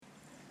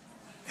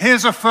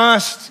Here's a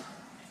first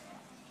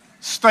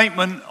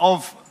statement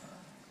of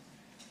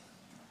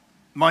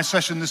my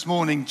session this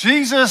morning.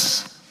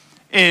 Jesus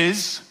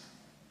is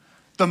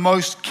the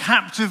most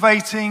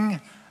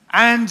captivating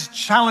and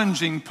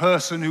challenging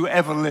person who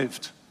ever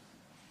lived.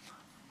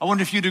 I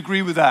wonder if you'd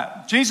agree with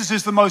that. Jesus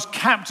is the most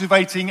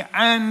captivating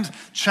and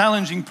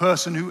challenging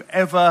person who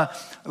ever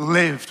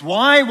lived.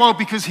 Why? Well,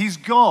 because he's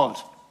God.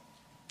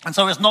 And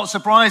so it's not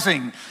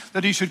surprising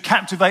that he should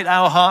captivate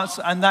our hearts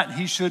and that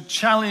he should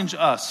challenge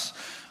us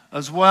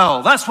as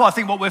well. That's what I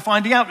think what we're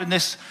finding out in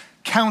this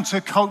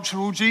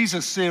countercultural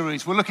Jesus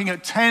series. We're looking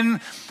at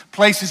 10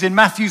 places in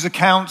Matthew's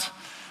account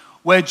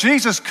where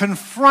Jesus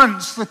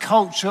confronts the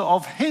culture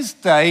of his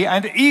day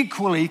and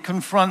equally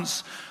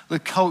confronts the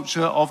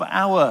culture of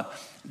our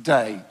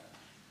day.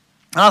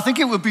 And I think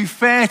it would be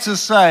fair to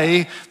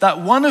say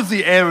that one of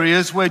the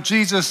areas where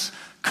Jesus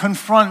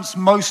confronts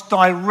most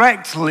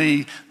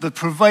directly the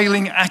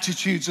prevailing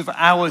attitudes of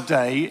our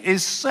day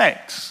is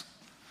sex.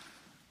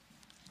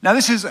 Now,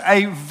 this is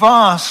a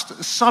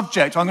vast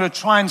subject. I'm going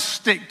to try and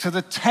stick to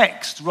the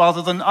text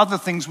rather than other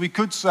things we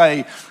could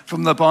say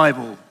from the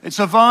Bible. It's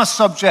a vast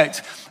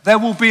subject. There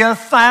will be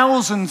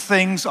 1,000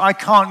 things I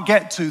can't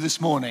get to this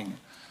morning.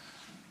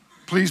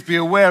 Please be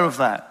aware of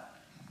that.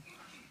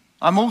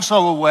 I'm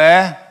also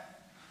aware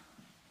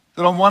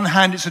that on one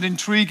hand it's an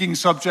intriguing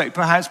subject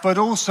perhaps, but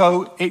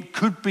also it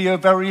could be a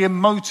very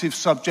emotive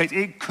subject.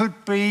 It could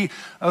be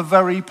a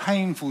very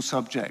painful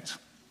subject.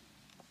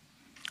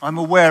 I'm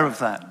aware of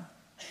that.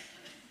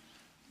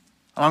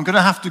 And I'm going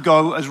to have to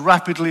go as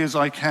rapidly as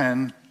I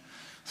can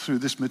through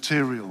this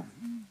material.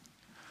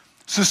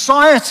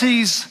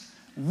 Society's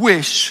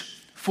wish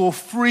for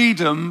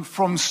freedom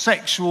from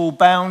sexual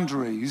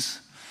boundaries,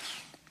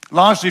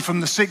 largely from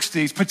the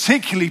 60s,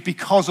 particularly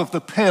because of the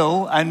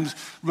pill and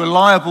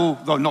reliable,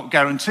 though not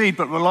guaranteed,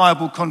 but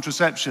reliable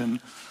contraception,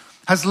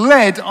 has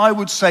led, I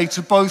would say,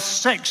 to both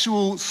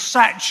sexual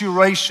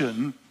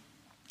saturation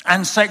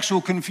and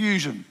sexual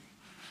confusion.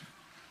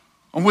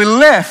 And we're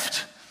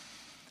left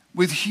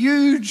with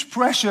huge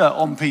pressure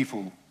on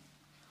people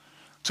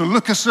to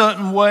look a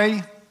certain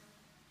way,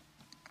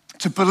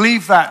 to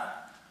believe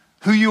that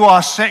who you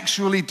are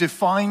sexually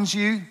defines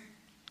you,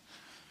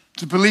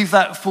 to believe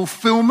that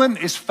fulfillment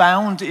is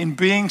found in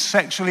being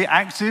sexually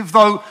active,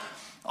 though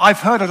I've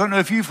heard, I don't know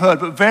if you've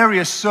heard, but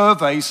various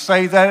surveys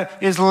say there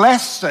is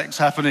less sex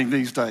happening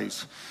these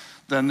days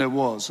than there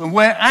was. And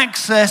where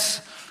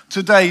access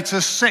today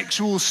to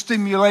sexual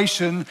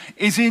stimulation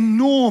is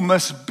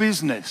enormous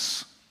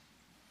business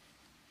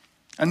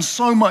and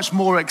so much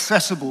more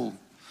accessible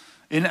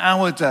in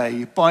our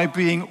day by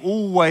being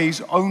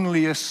always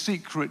only a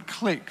secret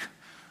click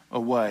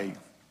away.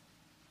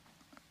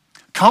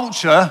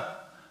 Culture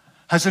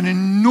has an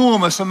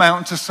enormous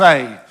amount to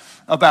say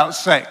about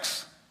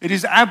sex. It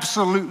is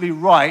absolutely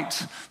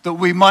right that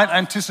we might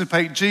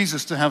anticipate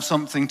Jesus to have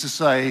something to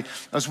say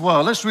as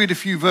well. Let's read a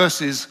few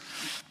verses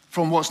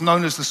from what's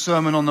known as the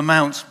Sermon on the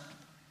Mount.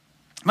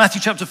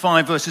 Matthew chapter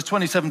 5, verses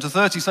 27 to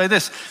 30 say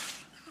this.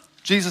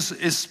 Jesus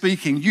is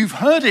speaking. You've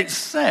heard it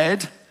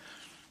said,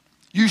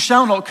 you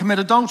shall not commit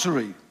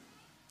adultery.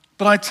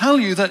 But I tell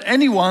you that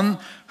anyone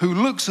who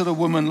looks at a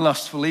woman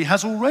lustfully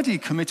has already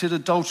committed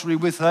adultery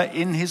with her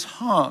in his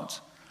heart.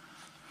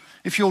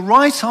 If your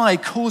right eye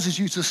causes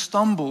you to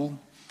stumble,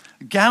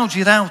 gouge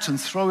it out and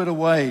throw it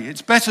away.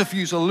 It's better for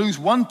you to lose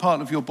one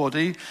part of your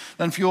body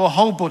than for your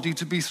whole body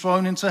to be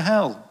thrown into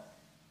hell.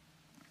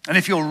 And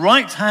if your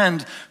right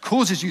hand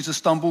causes you to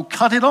stumble,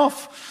 cut it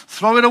off,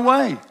 throw it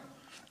away.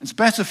 It's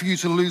better for you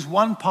to lose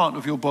one part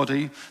of your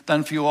body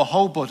than for your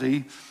whole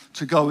body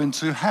to go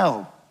into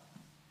hell.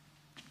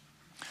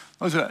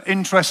 Those are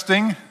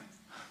interesting,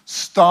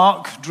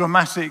 stark,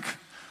 dramatic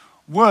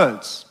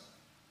words.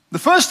 The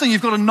first thing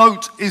you've got to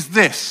note is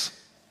this,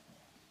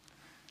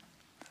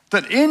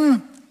 that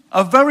in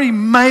a very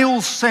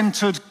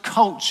male-centered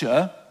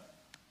culture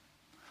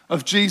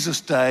of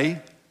Jesus'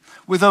 day,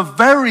 with a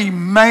very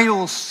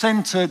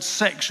male-centered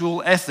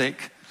sexual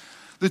ethic,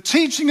 the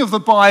teaching of the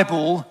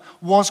Bible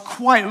was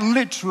quite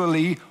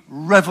literally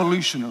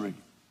revolutionary.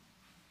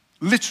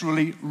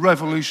 Literally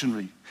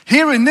revolutionary.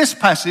 Here in this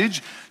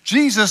passage,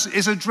 Jesus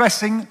is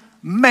addressing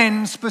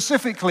men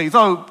specifically,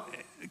 though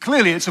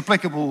clearly it's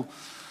applicable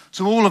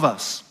to all of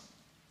us.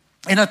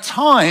 In a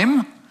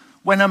time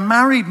when a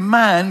married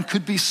man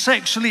could be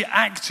sexually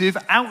active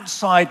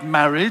outside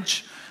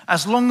marriage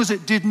as long as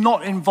it did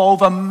not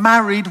involve a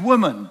married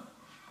woman.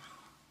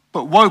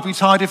 But woe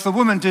betide if the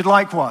woman did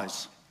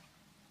likewise.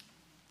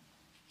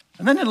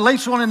 And then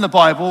later on in the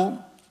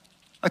Bible,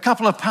 a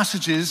couple of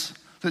passages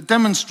that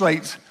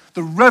demonstrate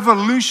the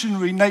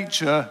revolutionary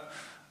nature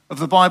of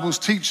the Bible's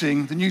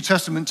teaching, the New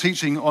Testament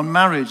teaching on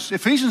marriage.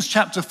 Ephesians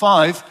chapter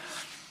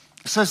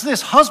 5 says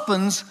this,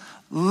 husbands,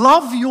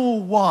 love your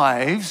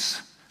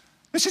wives.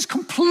 This is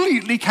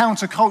completely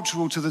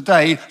countercultural to the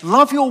day.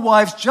 Love your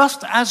wives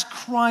just as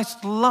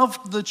Christ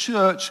loved the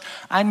church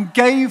and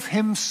gave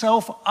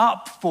himself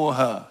up for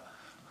her.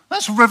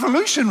 That's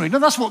revolutionary. No,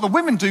 that's what the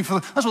women do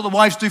that's what the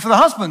wives do for the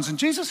husbands. And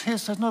Jesus here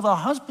says, no, the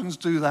husbands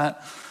do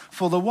that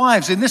for the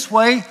wives. In this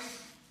way,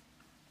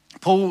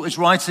 Paul is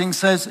writing,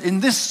 says,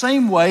 in this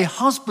same way,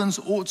 husbands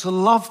ought to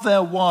love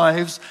their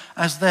wives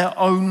as their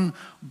own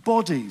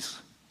bodies.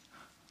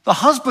 The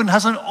husband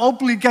has an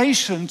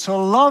obligation to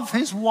love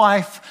his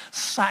wife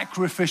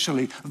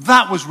sacrificially.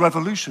 That was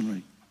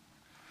revolutionary.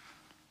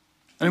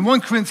 And in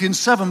 1 Corinthians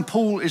 7,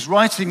 Paul is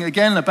writing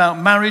again about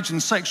marriage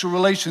and sexual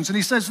relations, and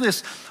he says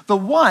this, the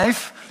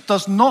wife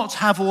does not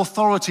have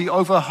authority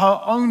over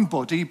her own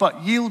body,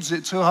 but yields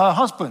it to her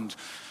husband.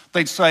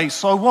 They'd say,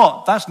 so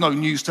what? That's no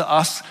news to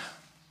us.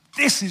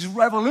 This is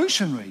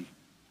revolutionary.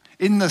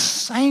 In the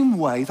same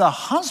way, the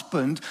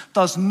husband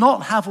does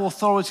not have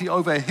authority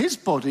over his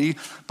body,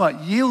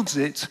 but yields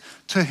it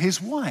to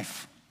his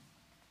wife.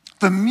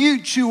 The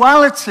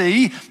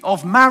mutuality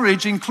of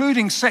marriage,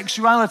 including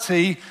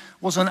sexuality,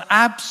 was an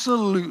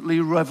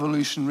absolutely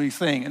revolutionary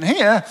thing. And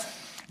here,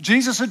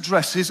 Jesus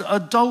addresses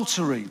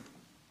adultery.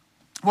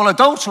 Well,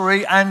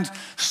 adultery and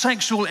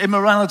sexual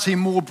immorality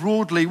more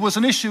broadly was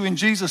an issue in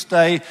Jesus'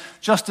 day,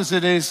 just as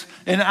it is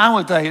in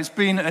our day. It's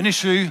been an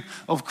issue,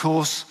 of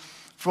course,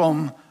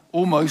 from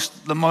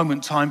almost the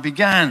moment time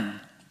began.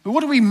 But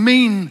what do we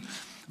mean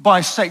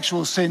by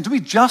sexual sin? Do we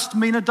just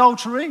mean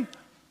adultery?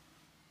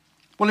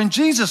 Well, in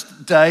Jesus'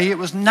 day, it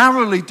was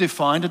narrowly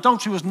defined,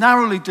 adultery was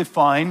narrowly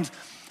defined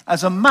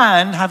as a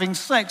man having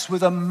sex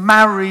with a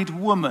married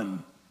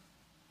woman.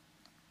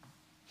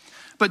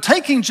 But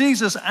taking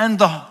Jesus and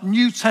the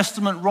New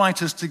Testament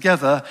writers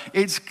together,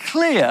 it's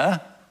clear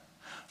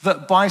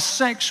that by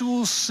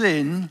sexual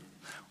sin,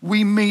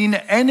 we mean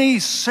any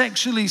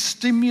sexually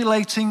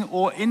stimulating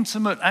or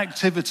intimate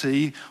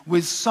activity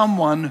with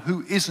someone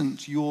who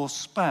isn't your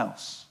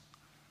spouse.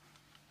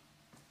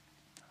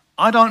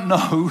 I don't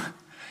know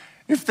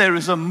if there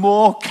is a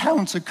more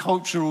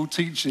countercultural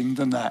teaching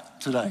than that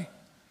today.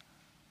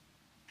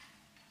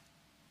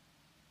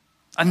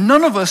 And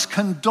none of us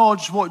can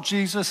dodge what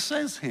Jesus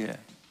says here,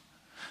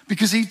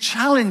 because he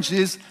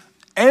challenges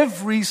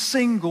every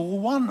single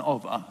one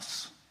of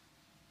us.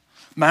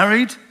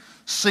 Married,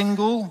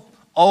 single,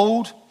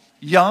 old,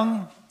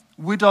 young,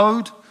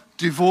 widowed,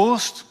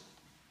 divorced.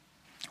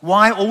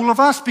 Why all of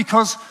us?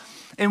 Because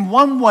in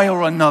one way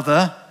or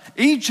another,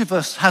 each of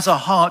us has a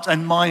heart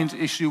and mind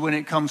issue when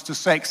it comes to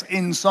sex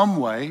in some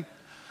way,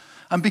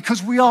 and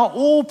because we are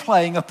all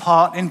playing a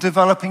part in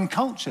developing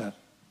culture.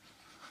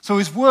 So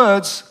his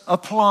words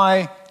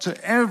apply to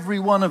every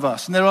one of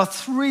us. And there are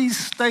 3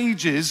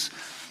 stages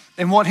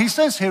in what he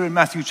says here in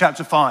Matthew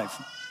chapter 5.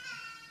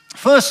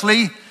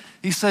 Firstly,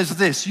 he says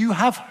this, you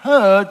have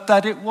heard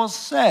that it was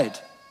said.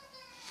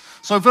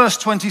 So verse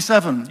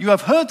 27, you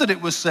have heard that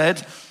it was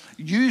said,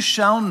 you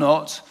shall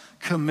not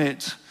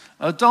commit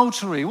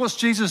adultery. What's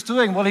Jesus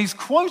doing? Well, he's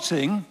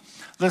quoting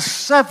the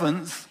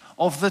 7th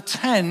of the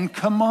 10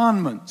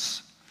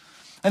 commandments.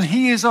 And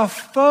he is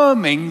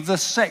affirming the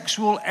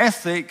sexual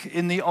ethic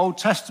in the Old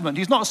Testament.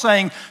 He's not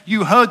saying,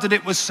 you heard that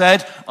it was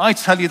said, I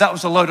tell you that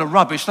was a load of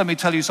rubbish, let me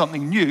tell you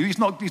something new. He's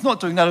not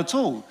doing that at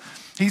all.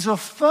 He's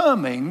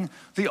affirming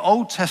the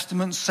Old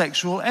Testament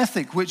sexual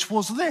ethic, which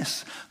was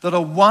this, that a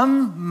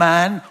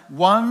one-man,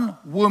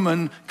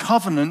 one-woman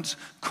covenant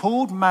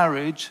called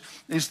marriage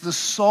is the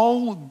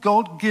sole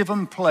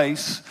God-given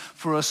place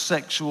for a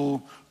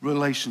sexual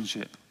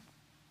relationship.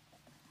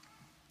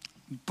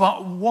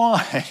 But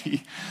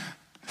why?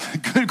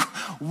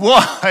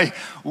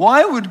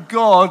 Why would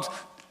God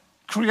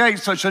create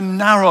such a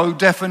narrow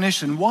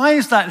definition? Why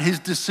is that his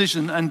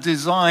decision and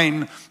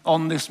design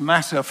on this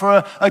matter?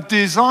 For a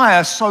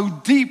desire so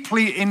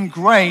deeply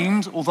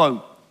ingrained,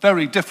 although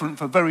very different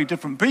for very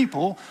different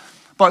people,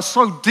 but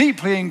so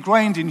deeply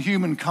ingrained in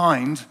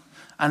humankind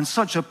and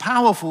such a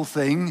powerful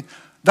thing,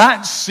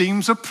 that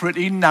seems a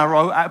pretty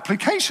narrow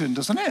application,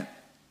 doesn't it?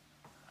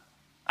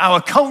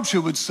 Our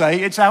culture would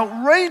say it's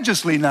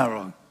outrageously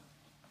narrow.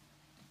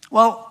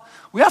 Well,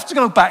 we have to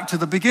go back to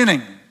the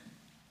beginning,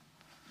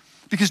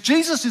 because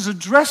Jesus is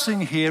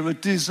addressing here a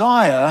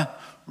desire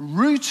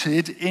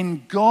rooted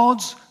in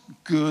God's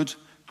good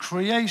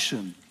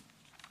creation.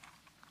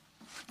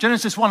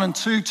 Genesis 1 and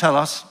 2 tell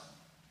us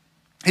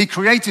he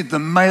created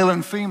them male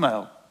and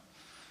female.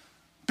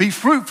 Be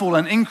fruitful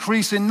and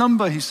increase in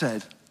number, he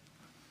said.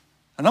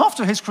 And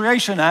after his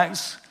creation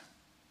acts,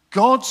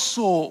 God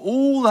saw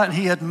all that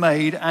he had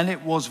made, and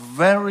it was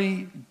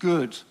very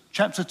good.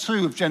 Chapter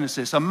 2 of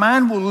Genesis. A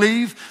man will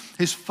leave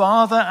his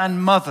father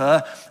and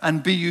mother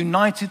and be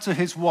united to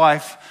his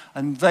wife,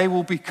 and they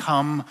will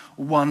become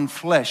one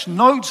flesh.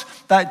 Note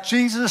that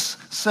Jesus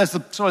says,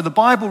 the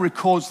Bible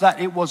records that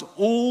it was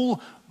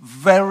all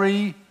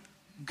very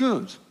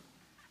good.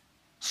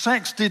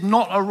 Sex did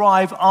not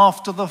arrive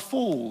after the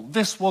fall.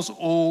 This was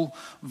all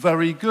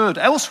very good.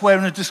 Elsewhere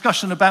in a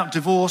discussion about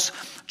divorce,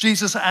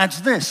 Jesus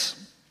adds this.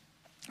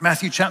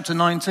 Matthew chapter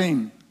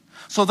 19.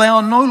 So they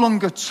are no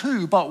longer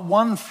two, but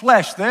one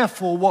flesh.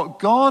 Therefore, what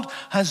God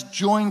has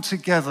joined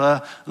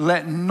together,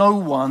 let no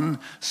one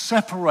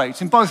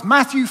separate. In both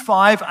Matthew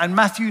 5 and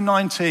Matthew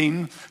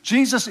 19,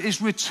 Jesus is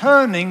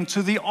returning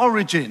to the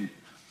origin.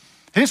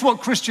 Here's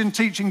what Christian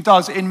teaching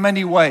does in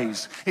many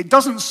ways. It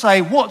doesn't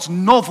say what's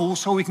novel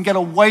so we can get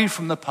away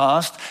from the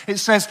past. It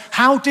says,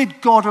 how did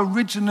God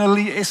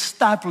originally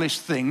establish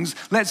things?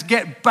 Let's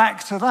get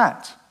back to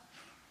that.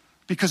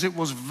 Because it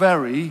was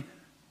very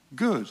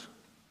good.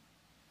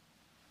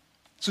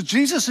 So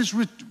Jesus is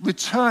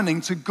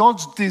returning to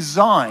God's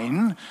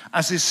design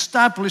as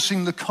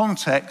establishing the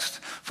context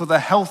for the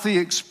healthy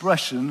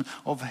expression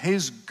of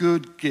his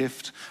good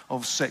gift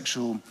of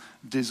sexual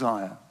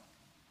desire.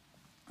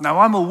 Now,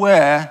 I'm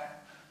aware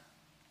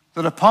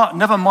that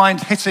never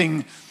mind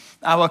hitting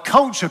our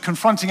culture,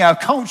 confronting our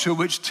culture,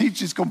 which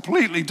teaches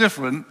completely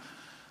different,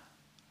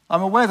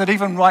 I'm aware that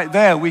even right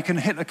there we can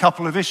hit a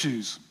couple of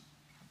issues.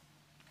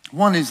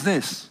 One is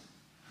this,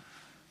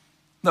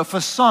 that for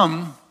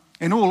some,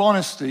 in all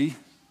honesty,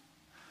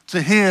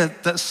 to hear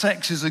that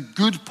sex is a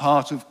good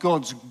part of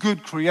God's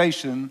good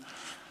creation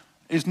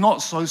is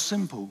not so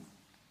simple.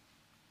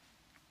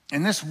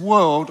 In this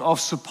world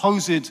of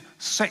supposed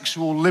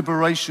sexual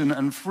liberation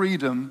and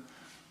freedom,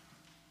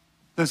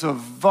 there's a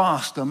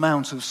vast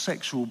amount of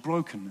sexual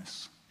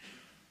brokenness.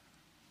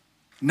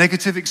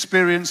 Negative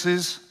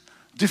experiences,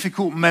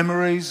 difficult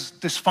memories,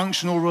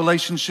 dysfunctional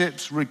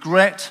relationships,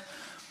 regret,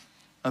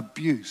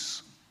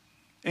 abuse.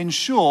 In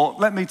short,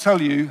 let me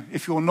tell you,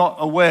 if you're not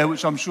aware,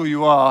 which I'm sure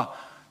you are,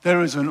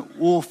 there is an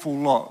awful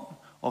lot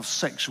of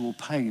sexual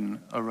pain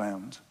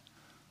around.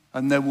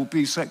 And there will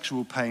be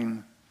sexual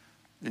pain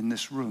in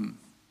this room.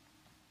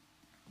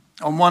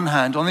 On one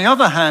hand. On the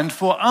other hand,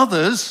 for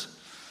others,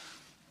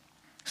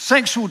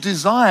 sexual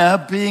desire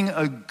being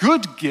a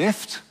good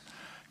gift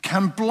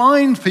can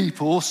blind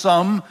people,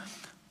 some,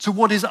 to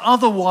what is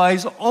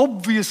otherwise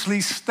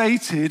obviously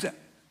stated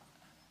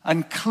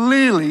and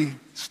clearly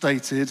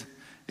stated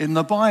in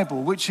the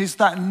Bible, which is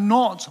that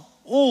not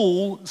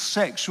all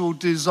sexual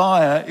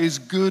desire is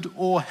good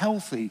or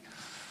healthy.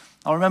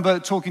 I remember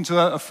talking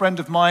to a friend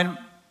of mine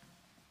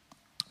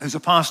who's a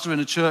pastor in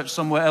a church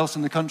somewhere else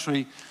in the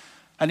country,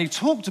 and he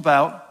talked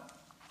about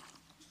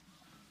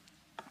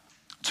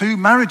 2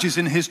 marriages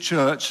in his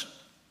church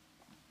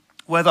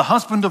where the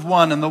husband of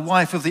one and the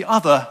wife of the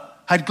other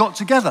had got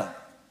together.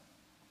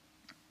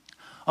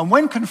 And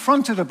when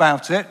confronted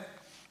about it,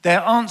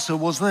 their answer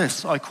was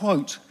this, I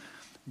quote,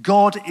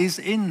 "God is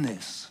in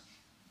this."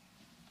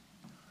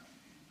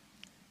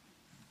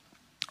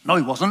 No,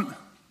 he wasn't.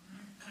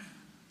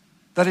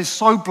 That is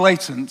so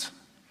blatant.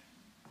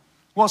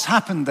 What's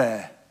happened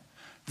there?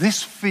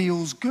 This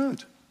feels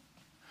good.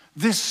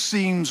 This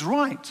seems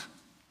right.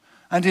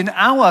 And in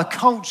our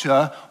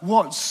culture,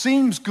 what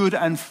seems good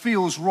and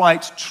feels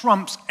right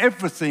trumps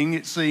everything,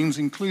 it seems,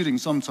 including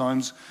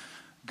sometimes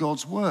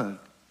God's word.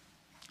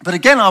 But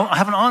again, I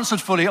haven't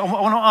answered fully. I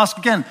want to ask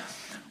again,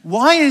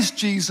 why is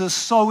Jesus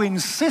so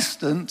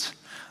insistent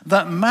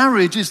that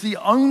marriage is the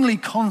only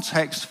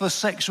context for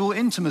sexual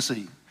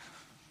intimacy?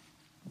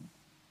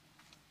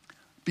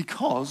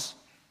 Because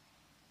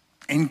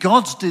in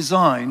God's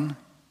design,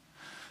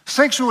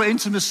 sexual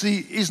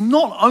intimacy is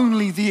not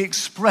only the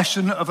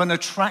expression of an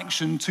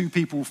attraction two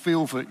people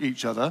feel for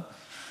each other,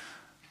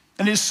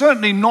 and it's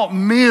certainly not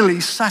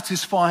merely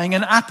satisfying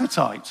an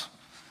appetite.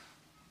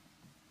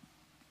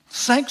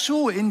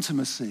 Sexual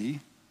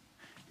intimacy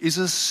is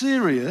a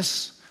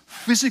serious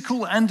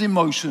physical and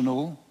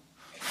emotional,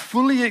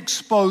 fully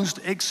exposed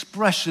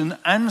expression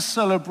and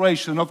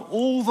celebration of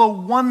all the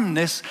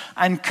oneness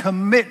and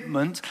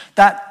commitment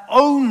that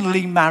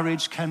only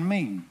marriage can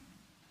mean.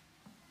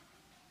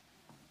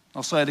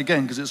 I'll say it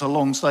again because it's a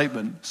long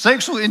statement.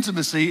 Sexual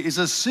intimacy is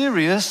a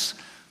serious,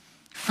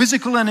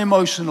 physical and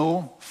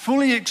emotional,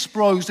 fully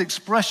exposed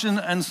expression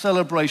and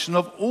celebration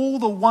of all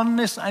the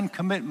oneness and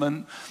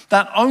commitment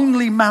that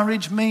only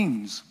marriage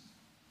means.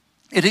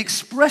 It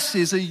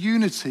expresses a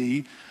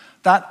unity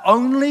that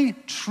only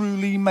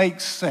truly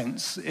makes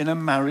sense in a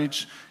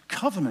marriage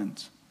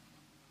covenant.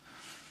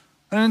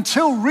 And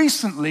until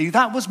recently,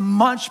 that was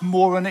much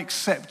more an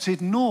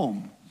accepted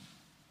norm.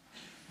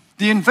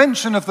 The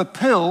invention of the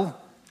pill,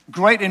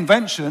 great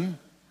invention,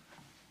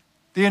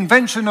 the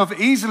invention of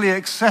easily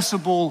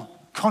accessible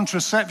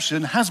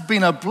contraception has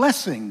been a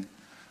blessing.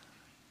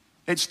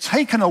 It's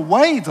taken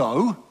away,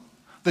 though,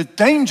 the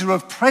danger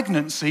of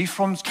pregnancy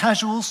from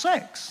casual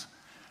sex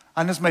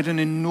and has made an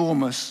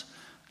enormous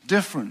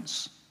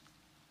difference.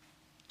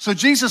 So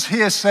Jesus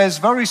here says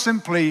very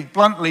simply,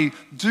 bluntly,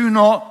 do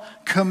not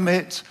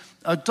commit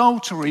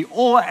adultery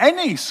or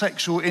any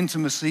sexual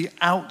intimacy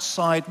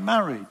outside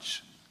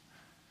marriage.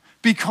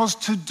 Because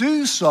to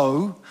do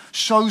so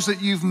shows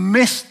that you've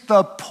missed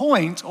the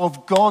point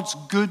of God's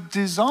good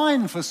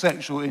design for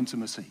sexual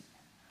intimacy.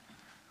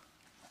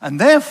 And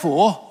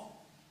therefore,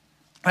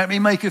 let me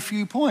make a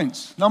few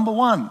points. Number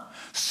one,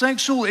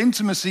 sexual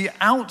intimacy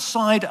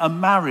outside a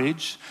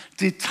marriage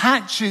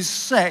detaches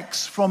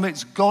sex from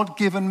its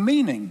God-given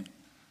meaning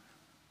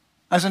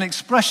as an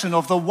expression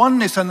of the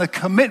oneness and the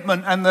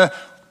commitment and the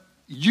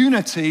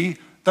unity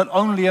that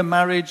only a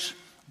marriage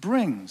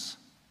brings.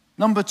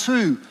 Number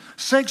two,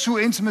 sexual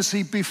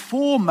intimacy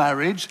before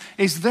marriage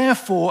is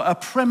therefore a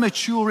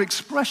premature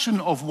expression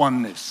of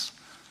oneness,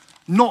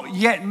 not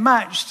yet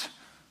matched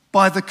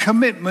by the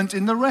commitment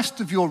in the rest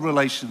of your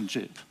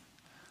relationship.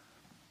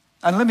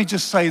 And let me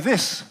just say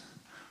this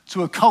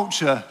to a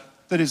culture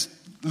that is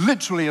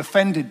literally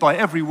offended by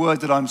every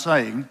word that I'm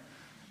saying.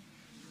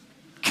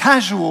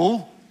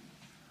 Casual,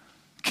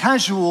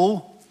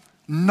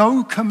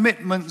 no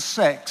commitment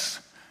sex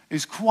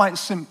is quite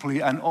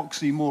simply an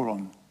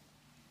oxymoron.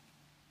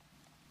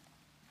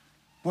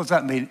 What does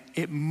that mean?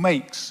 It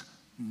makes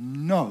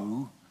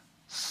no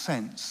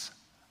sense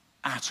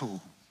at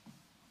all,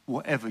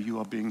 whatever you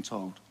are being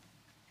told.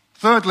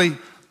 Thirdly,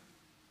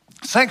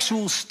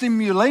 sexual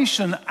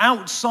stimulation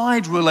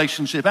outside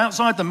relationship,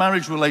 outside the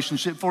marriage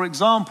relationship, for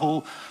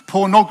example,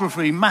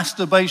 pornography,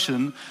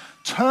 masturbation,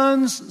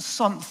 turns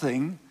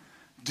something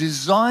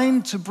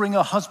designed to bring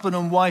a husband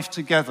and wife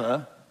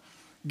together,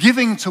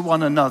 giving to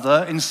one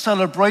another in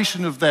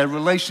celebration of their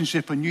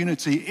relationship and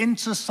unity,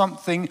 into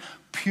something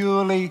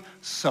purely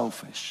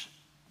selfish.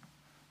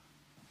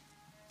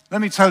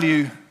 Let me tell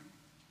you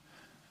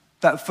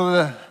that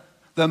for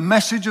the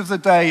message of the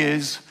day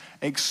is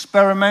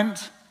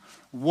experiment,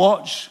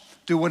 watch,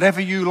 do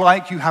whatever you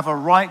like. You have a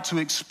right to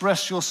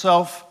express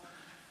yourself.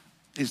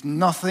 Is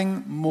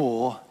nothing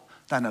more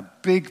than a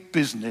big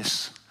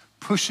business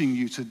pushing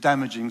you to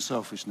damaging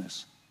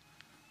selfishness.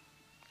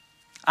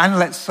 And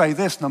let's say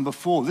this, number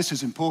 4, this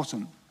is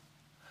important.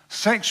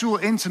 Sexual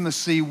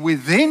intimacy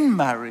within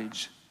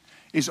marriage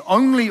is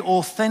only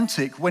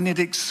authentic when it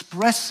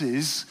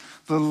expresses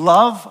the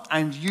love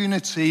and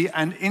unity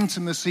and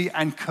intimacy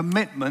and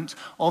commitment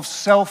of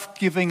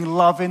self-giving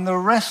love in the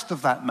rest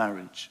of that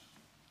marriage.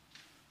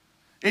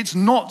 It's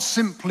not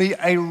simply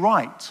a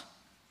right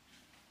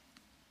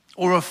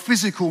or a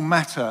physical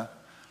matter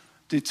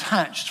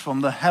detached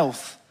from the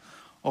health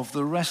of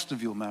the rest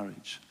of your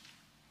marriage.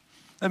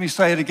 Let me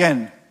say it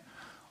again.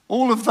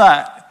 All of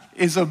that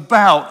is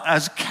about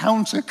as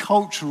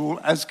countercultural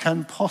as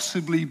can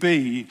possibly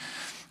be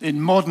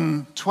in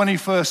modern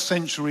 21st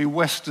century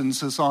Western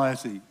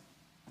society.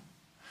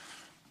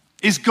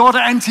 Is God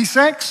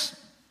anti-sex,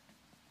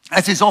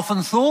 as is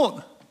often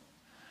thought?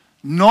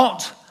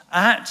 Not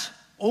at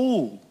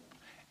all.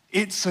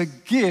 It's a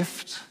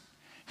gift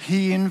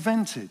he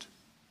invented.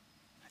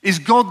 Is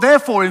God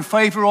therefore in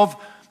favor of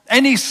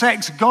any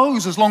sex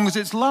goes as long as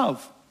it's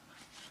love?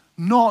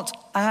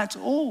 Not at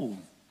all.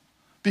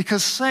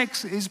 Because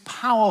sex is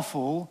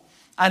powerful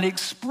and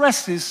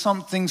expresses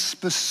something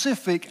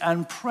specific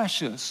and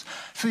precious.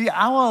 See,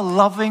 our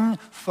loving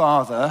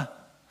Father,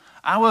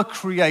 our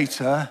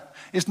Creator,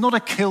 is not a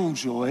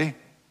killjoy.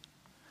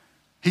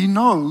 He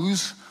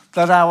knows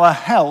that our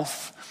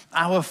health,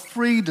 our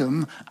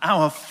freedom,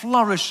 our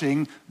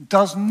flourishing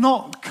does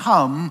not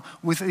come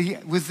with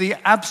the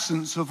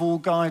absence of all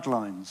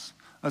guidelines,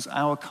 as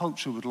our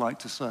culture would like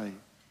to say,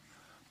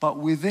 but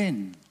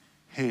within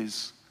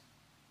his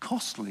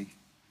costly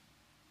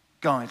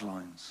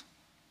guidelines.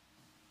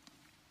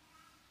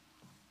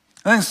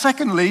 And then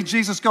secondly,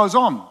 Jesus goes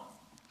on.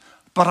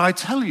 But I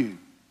tell you,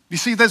 you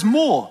see, there's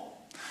more.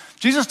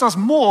 Jesus does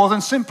more than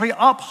simply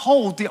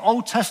uphold the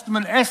Old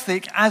Testament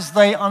ethic as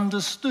they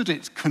understood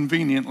it,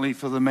 conveniently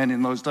for the men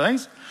in those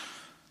days.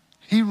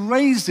 He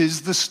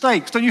raises the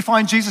stakes. Don't you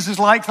find Jesus is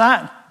like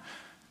that?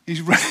 He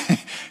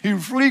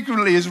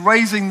frequently is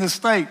raising the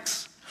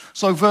stakes.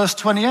 So verse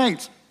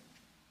 28.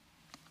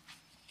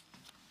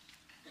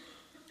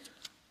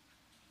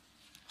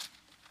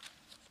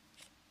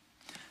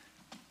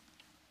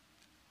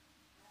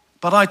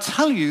 But I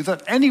tell you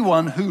that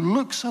anyone who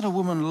looks at a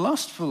woman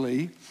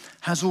lustfully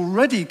has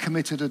already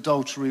committed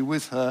adultery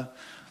with her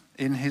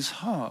in his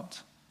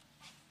heart.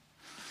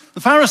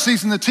 The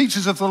Pharisees and the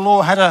teachers of the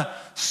law had a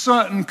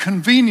certain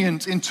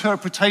convenient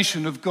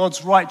interpretation of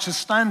God's righteous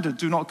standard,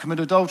 do not commit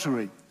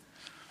adultery.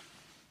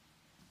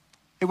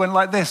 It went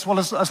like this: well,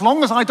 as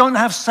long as I don't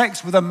have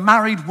sex with a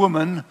married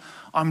woman,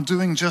 I'm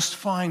doing just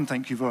fine,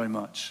 thank you very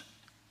much.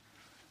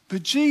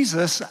 But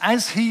Jesus,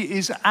 as he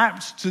is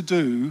apt to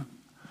do,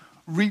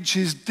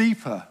 reaches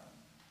deeper.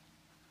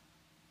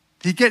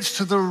 He gets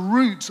to the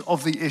root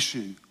of the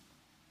issue.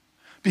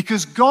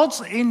 Because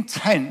God's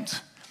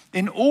intent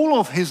in all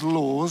of his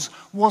laws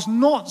was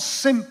not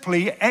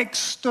simply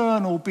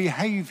external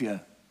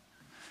behavior.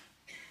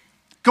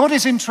 God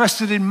is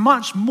interested in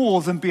much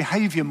more than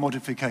behavior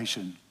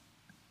modification.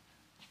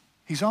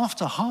 He's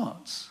after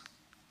hearts.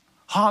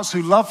 Hearts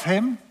who love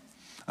him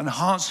and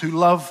hearts who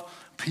love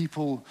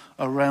people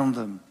around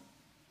them.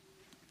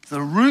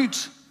 The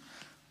root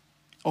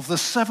of the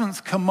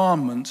 7th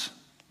commandment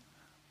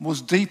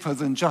was deeper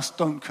than just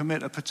don't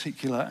commit a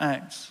particular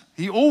act.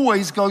 He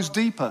always goes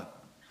deeper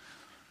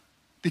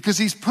because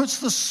he puts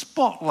the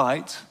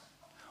spotlight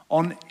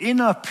on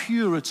inner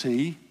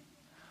purity,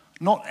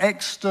 not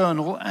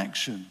external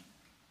action.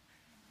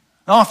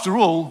 After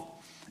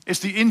all, it's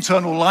the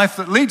internal life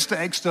that leads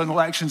to external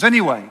actions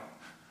anyway.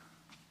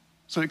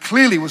 So it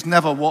clearly was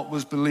never what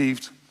was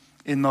believed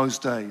in those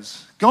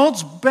days.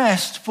 God's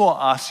best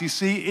for us, you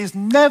see, is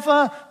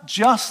never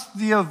just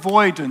the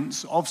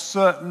avoidance of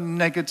certain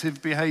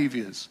negative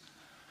behaviors,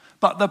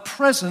 but the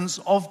presence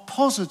of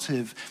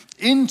positive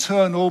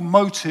internal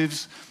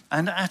motives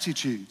and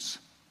attitudes.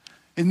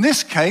 In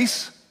this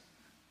case,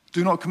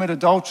 do not commit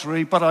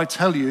adultery, but I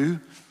tell you,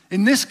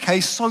 in this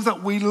case, so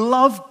that we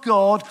love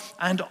God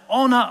and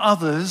honor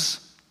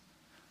others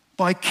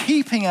by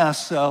keeping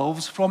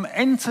ourselves from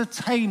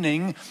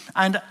entertaining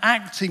and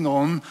acting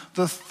on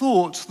the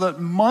thoughts that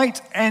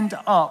might end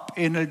up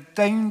in a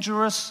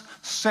dangerous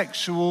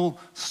sexual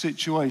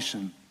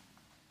situation.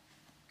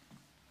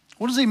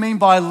 What does he mean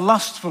by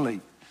lustfully?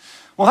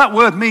 Well, that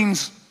word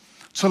means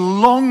to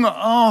long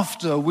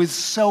after with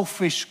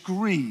selfish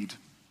greed.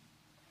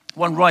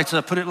 One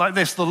writer put it like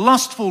this: the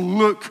lustful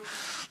look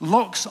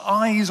locks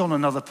eyes on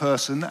another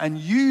person and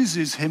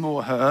uses him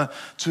or her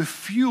to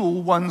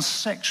fuel one's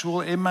sexual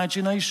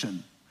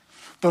imagination.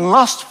 The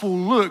lustful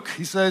look,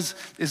 he says,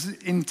 is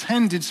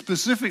intended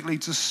specifically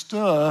to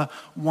stir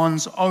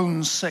one's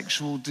own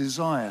sexual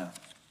desire,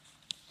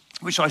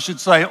 which I should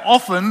say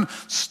often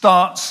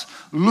starts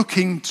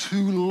looking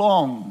too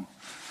long,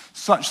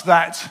 such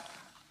that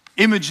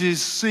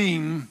images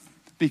seen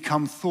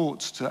become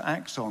thoughts to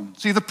act on.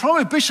 See, the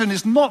prohibition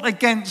is not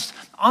against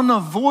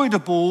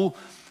unavoidable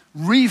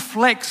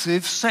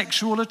reflexive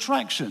sexual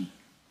attraction.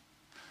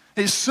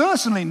 It's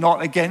certainly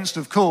not against,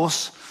 of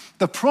course,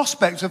 the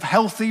prospect of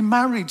healthy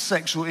married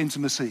sexual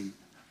intimacy.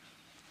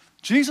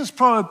 Jesus'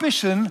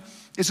 prohibition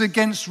is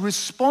against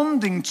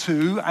responding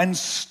to and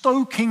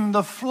stoking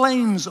the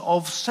flames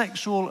of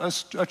sexual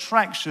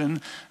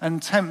attraction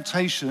and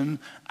temptation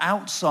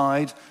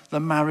outside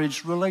the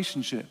marriage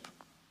relationship.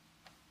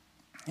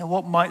 Now,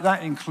 what might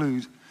that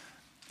include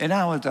in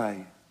our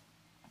day?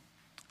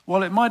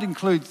 Well, it might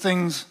include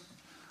things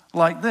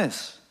like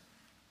this: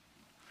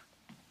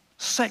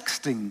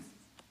 sexting.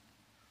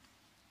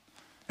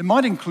 It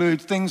might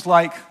include things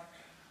like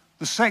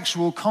the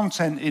sexual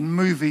content in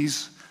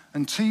movies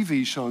and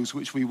TV shows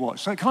which we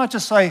watch. So can I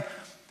just say,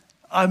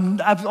 I'm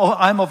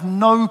of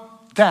no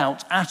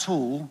doubt at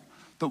all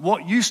that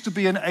what used to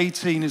be an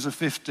 18 is a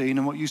 15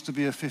 and what used to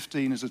be a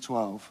 15 is a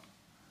 12.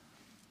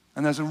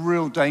 And there's a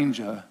real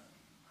danger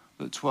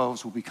that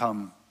 12s will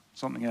become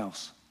something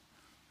else.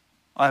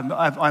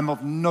 I'm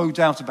of no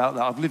doubt about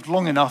that. I've lived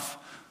long enough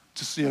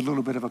to see a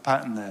little bit of a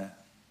pattern there.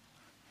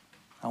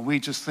 And we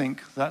just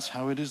think that's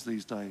how it is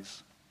these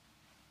days.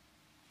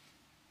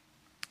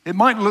 It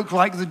might look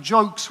like the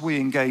jokes we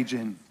engage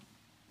in.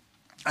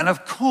 And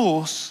of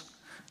course,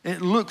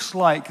 it looks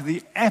like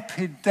the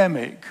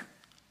epidemic,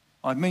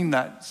 I mean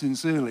that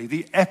sincerely,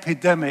 the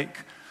epidemic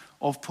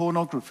of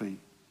pornography.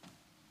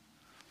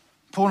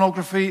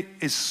 Pornography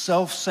is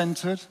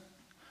self-centered,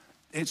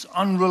 it's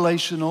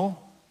unrelational,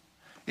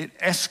 it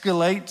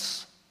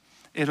escalates,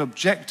 it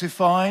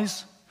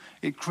objectifies,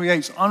 it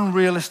creates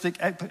unrealistic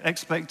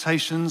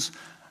expectations,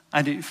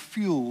 and it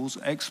fuels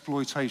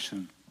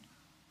exploitation.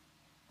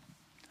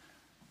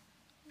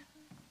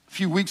 A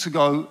few weeks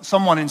ago,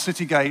 someone in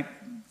Citygate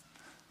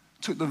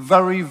took the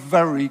very,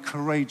 very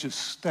courageous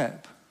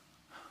step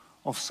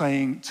of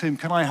saying, "Tim,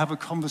 can I have a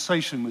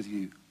conversation with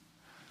you?"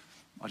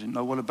 I didn't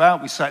know what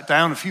about. We sat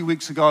down a few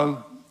weeks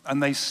ago,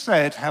 and they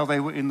said how they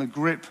were in the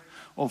grip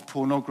of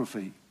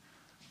pornography.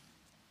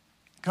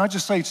 Can I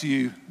just say to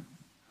you,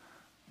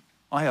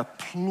 I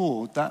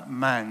applaud that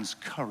man's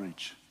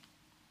courage.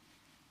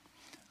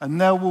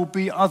 And there will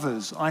be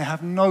others, I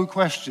have no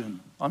question.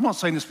 I'm not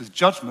saying this with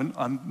judgment,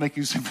 I'm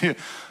making simply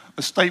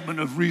a statement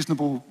of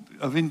reasonable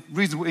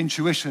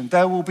intuition.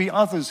 There will be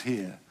others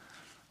here,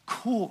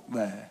 caught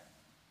there.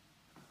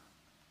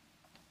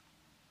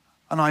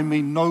 And I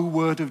mean no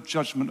word of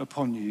judgment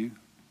upon you,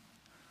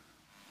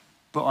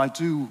 but I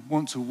do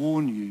want to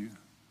warn you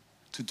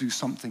to do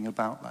something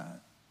about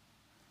that.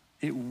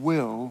 It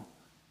will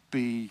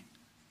be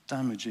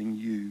damaging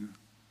you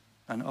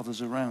and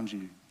others around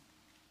you.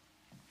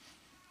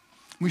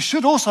 We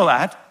should also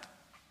add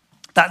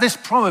that this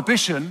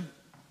prohibition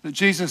that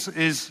Jesus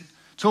is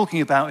talking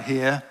about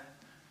here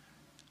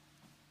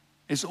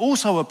is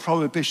also a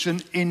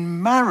prohibition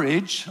in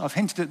marriage, I've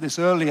hinted at this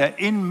earlier,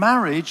 in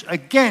marriage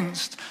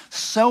against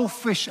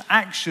selfish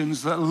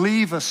actions that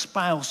leave a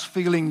spouse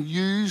feeling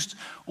used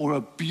or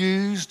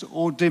abused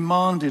or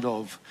demanded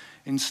of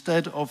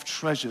instead of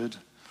treasured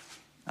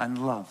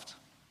and loved.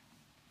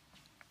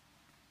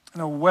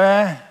 Now,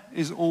 where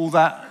is all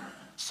that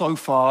so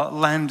far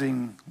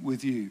landing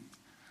with you?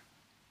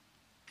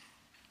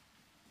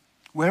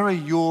 Where are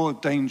your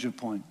danger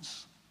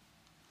points?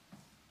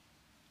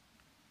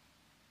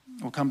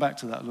 We'll come back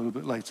to that a little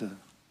bit later.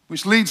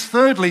 Which leads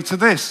thirdly to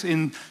this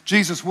in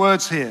Jesus'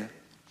 words here.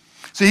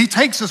 So he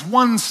takes us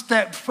one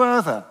step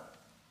further.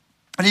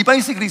 And he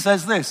basically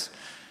says this: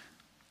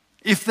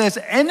 if there's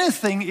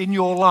anything in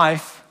your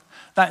life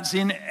that's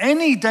in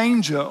any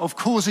danger of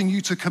causing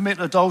you to commit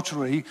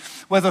adultery,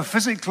 whether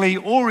physically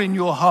or in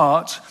your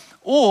heart,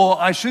 or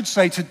I should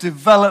say to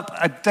develop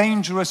a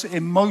dangerous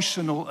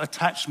emotional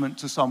attachment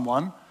to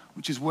someone,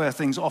 which is where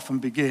things often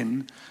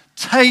begin,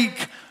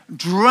 take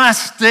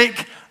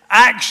drastic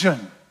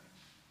action.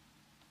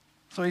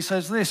 So he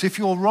says this: if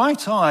your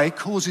right eye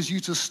causes you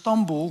to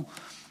stumble,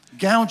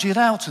 gouge it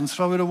out and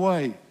throw it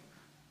away.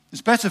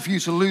 It's better for you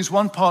to lose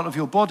one part of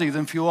your body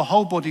than for your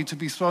whole body to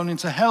be thrown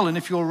into hell. And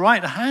if your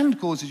right hand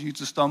causes you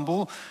to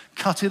stumble,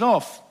 cut it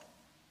off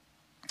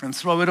and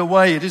throw it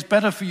away. It is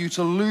better for you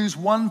to lose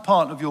one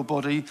part of your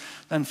body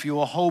than for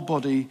your whole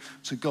body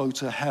to go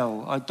to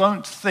hell. I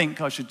don't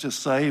think, I should just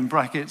say in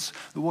brackets,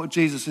 that what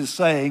Jesus is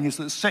saying is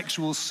that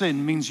sexual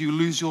sin means you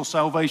lose your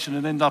salvation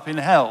and end up in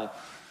hell.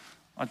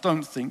 I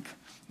don't think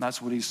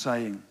that's what he's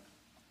saying.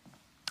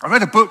 I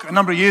read a book a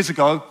number of years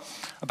ago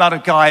about a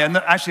guy, and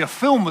actually a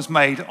film was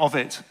made of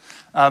it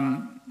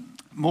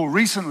more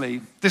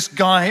recently. This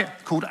guy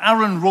called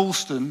Aaron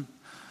Ralston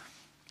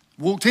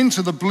walked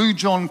into the Blue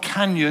John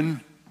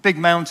Canyon, big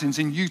mountains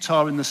in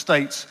Utah in the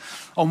States,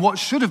 on what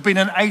should have been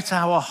an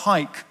 8-hour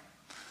hike.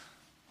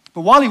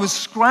 But while he was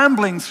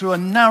scrambling through a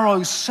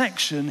narrow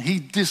section, he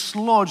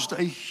dislodged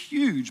a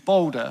huge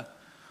boulder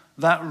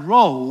that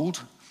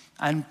rolled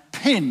and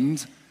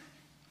pinned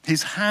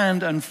his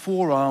hand and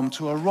forearm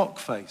to a rock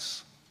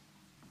face.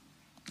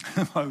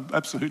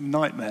 Absolute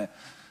nightmare.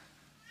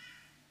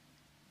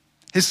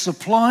 His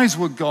supplies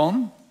were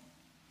gone.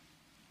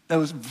 There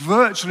was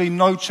virtually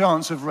no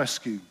chance of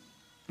rescue.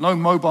 No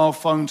mobile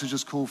phone to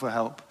just call for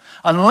help.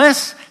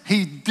 Unless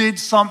he did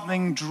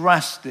something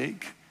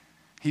drastic,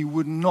 he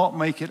would not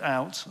make it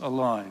out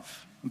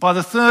alive. And by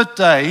the third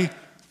day,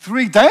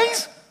 3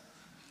 days?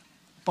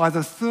 By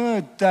the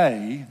third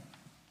day,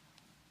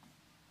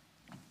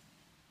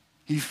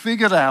 he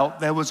figured out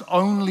there was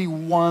only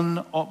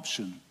one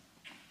option,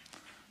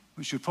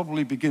 which you're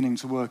probably beginning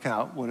to work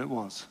out what it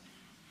was.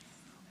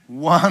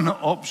 One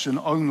option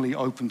only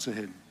open to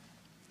him.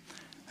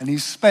 And he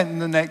spent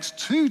the next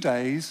 2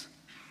 days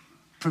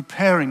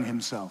preparing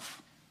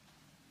himself.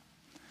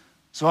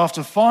 So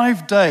after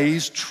 5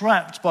 days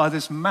trapped by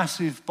this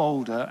massive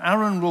boulder,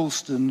 Aaron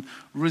Ralston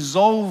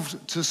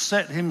resolved to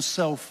set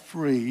himself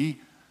free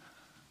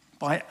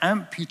by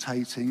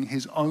amputating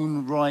his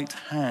own right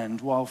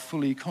hand while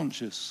fully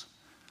conscious,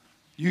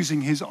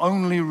 using his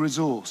only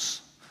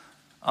resource,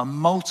 a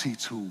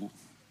multi-tool.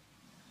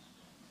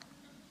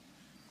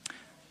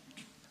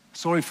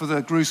 Sorry for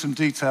the gruesome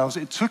details.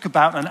 It took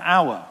about an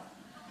hour.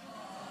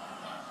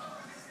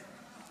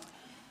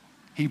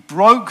 He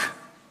broke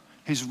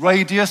his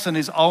radius and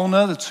his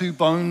ulna, the two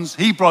bones.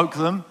 He broke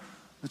them,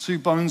 the two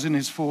bones in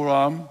his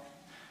forearm,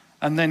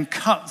 and then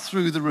cut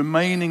through the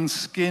remaining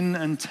skin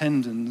and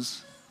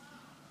tendons,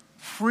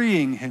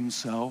 freeing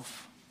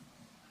himself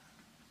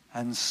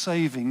and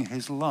saving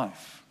his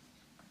life.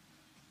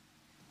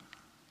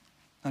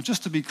 Now,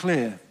 just to be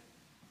clear,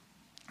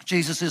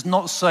 Jesus is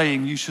not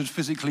saying you should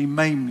physically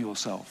maim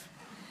yourself.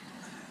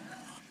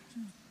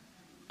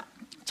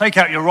 Take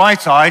out your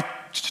right eye,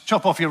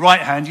 chop off your right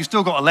hand, you've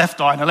still got a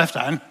left eye and a left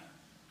hand.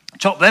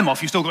 Chop them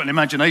off, you've still got an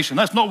imagination.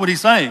 That's not what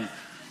he's saying.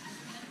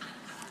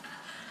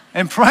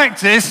 In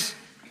practice,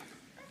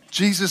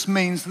 Jesus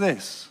means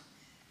this.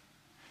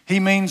 He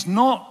means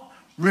not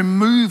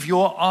remove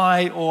your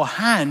eye or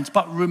hand,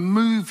 but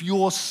remove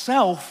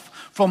yourself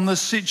from the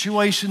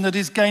situation that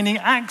is gaining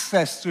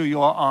access through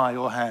your eye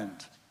or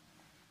hand.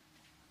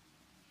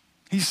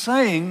 He's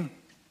saying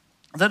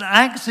that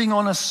acting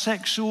on a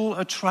sexual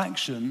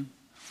attraction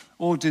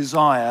or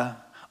desire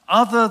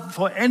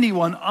for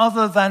anyone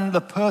other than the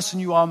person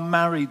you are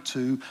married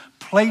to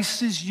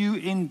places you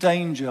in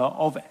danger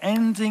of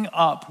ending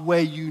up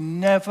where you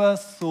never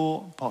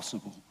thought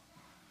possible.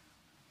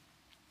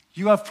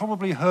 You have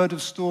probably heard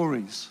of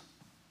stories.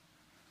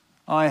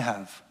 I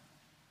have.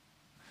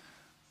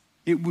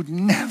 It would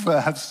never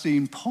have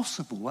seemed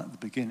possible at the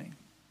beginning.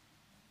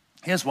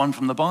 Here's one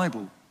from the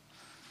Bible.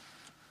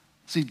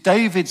 See,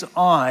 David's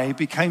eye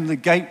became the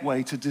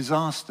gateway to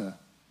disaster.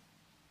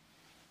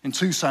 In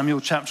 2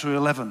 Samuel chapter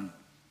 11,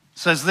 it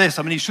says this.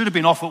 He should have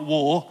been off at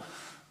war.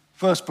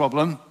 First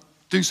problem,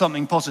 do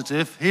something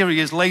positive. Here he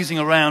is lazing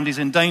around, he's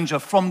in danger.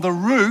 From the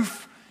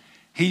roof,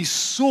 he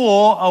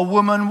saw a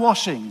woman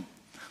washing.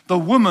 The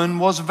woman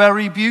was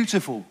very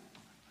beautiful.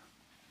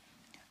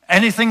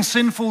 Anything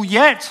sinful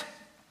yet?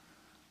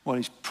 Well,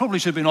 he probably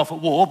should have been off at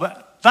war,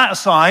 but that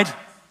aside,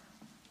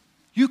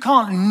 you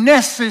can't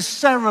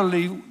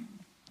necessarily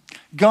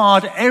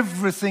guard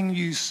everything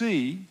you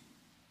see.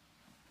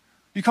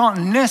 You can't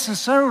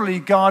necessarily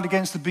guard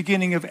against the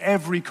beginning of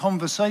every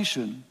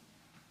conversation.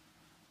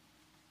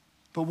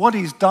 But what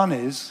he's done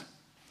is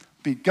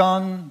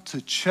begun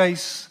to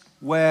chase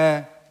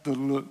where the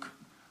look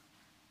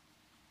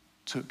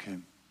took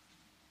him.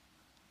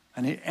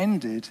 And it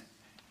ended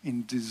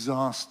in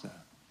disaster.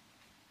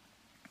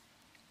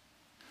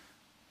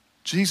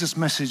 Jesus'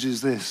 message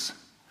is this: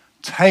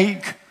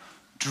 take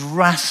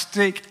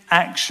drastic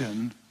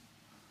action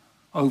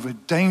over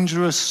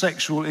dangerous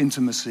sexual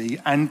intimacy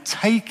and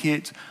take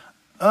it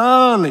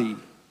early.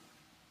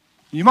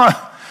 You might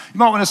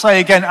want to say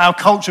again, our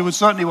culture would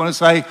certainly want to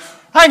say,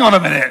 hang on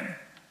a minute,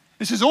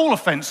 this is all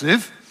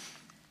offensive.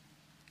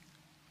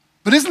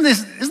 But isn't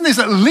this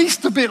at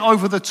least a bit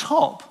over the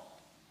top?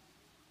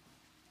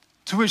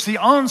 To which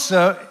the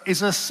answer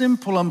is a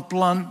simple and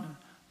blunt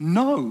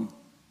no.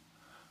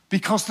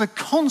 Because the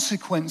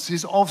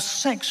consequences of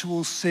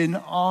sexual sin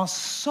are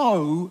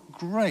so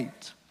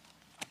great.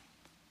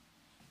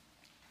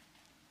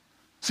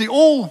 See,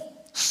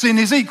 all sin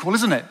is equal,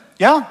 isn't it?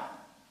 Yeah?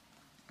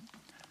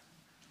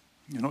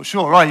 You're not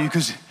sure, are you?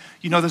 Because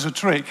you know there's a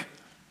trick.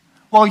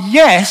 Well,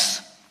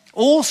 yes,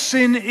 all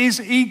sin is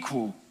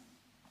equal.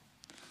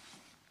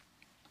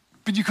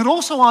 But you could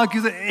also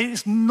argue that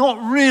it's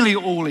not really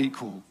all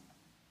equal.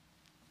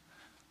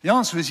 The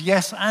answer is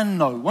yes and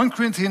no. 1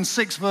 Corinthians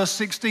 6 verse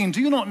 16,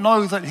 do you not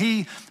know that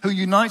he who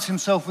unites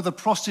himself with a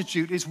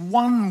prostitute is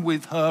one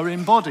with her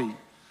in body?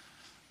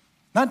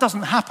 That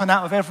doesn't happen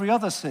out of every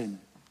other sin.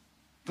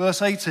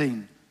 Verse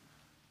 18,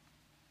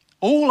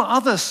 all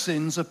other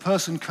sins a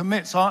person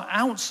commits are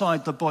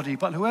outside the body,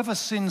 but whoever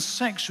sins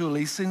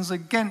sexually sins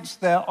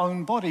against their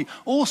own body.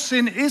 All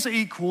sin is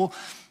equal,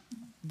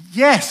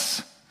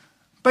 yes.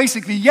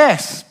 Basically,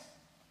 yes,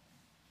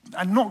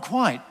 and not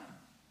quite.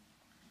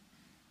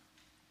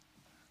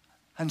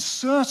 And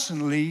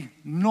certainly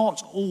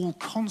not all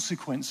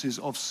consequences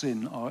of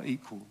sin are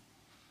equal.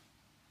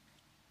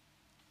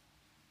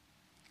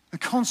 The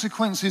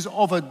consequences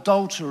of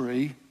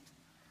adultery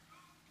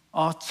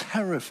are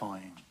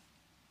terrifying.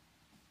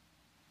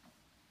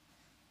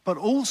 But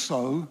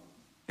also,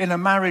 in a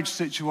marriage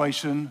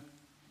situation,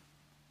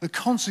 the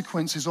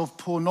consequences of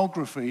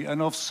pornography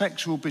and of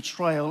sexual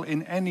betrayal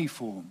in any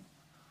form.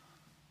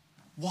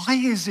 Why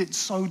is it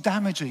so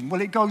damaging?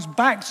 Well, it goes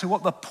back to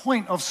what the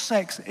point of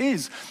sex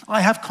is.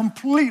 I have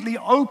completely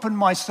opened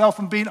myself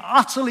and been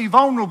utterly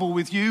vulnerable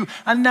with you,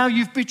 and now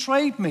you've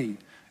betrayed me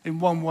in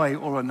one way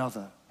or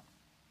another.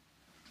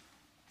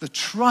 The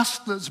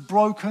trust that's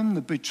broken, the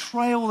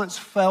betrayal that's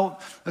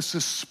felt, the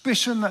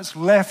suspicion that's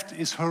left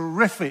is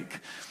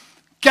horrific.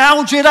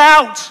 Gouge it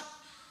out!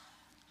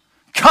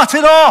 Cut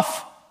it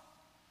off!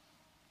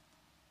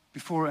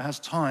 Before it has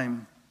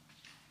time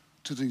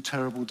to do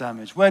terrible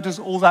damage. Where does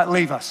all that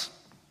leave us?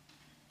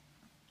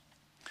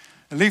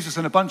 It leaves us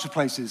in a bunch of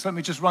places. Let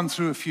me just run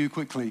through a few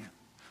quickly,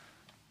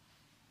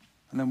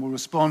 and then we'll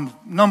respond.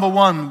 Number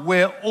one,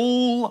 we're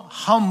all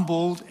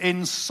humbled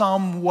in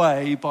some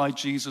way by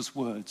Jesus'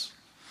 words,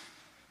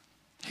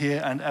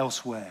 here and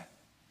elsewhere.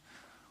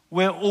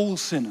 We're all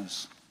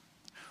sinners.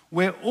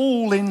 We're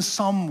all in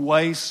some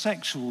way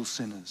sexual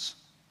sinners.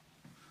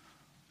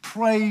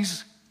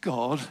 Praise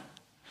God,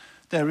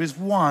 there is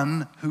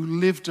one who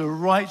lived a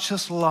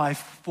righteous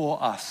life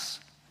for us,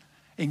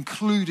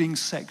 including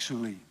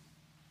sexually,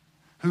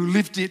 who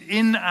lived it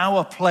in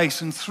our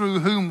place and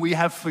through whom we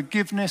have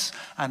forgiveness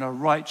and a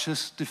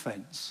righteous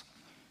defense.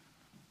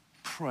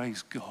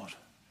 Praise God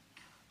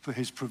for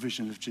his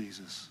provision of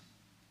Jesus.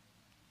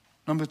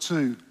 Number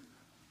two,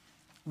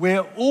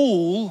 we're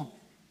all,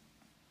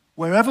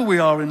 wherever we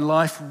are in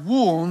life,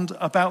 warned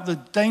about the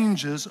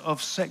dangers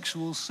of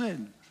sexual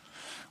sin.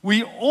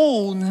 We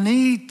all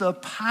need the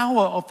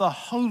power of the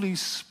Holy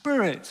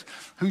Spirit,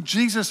 who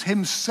Jesus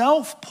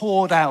himself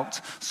poured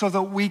out so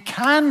that we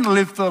can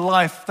live the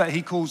life that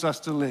he calls us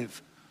to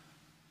live.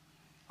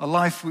 A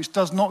life which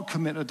does not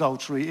commit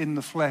adultery in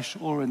the flesh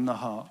or in the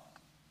heart.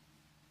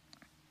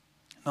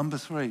 Number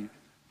three,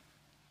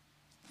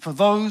 for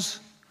those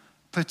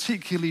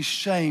particularly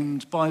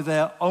shamed by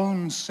their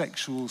own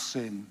sexual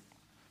sin,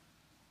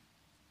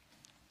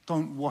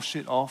 don't wash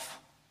it off,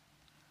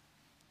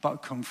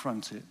 but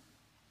confront it.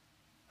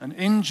 And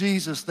in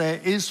Jesus, there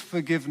is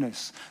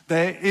forgiveness.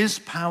 There is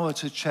power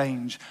to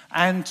change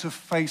and to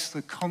face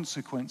the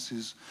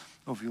consequences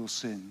of your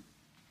sin.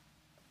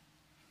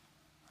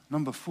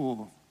 Number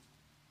four,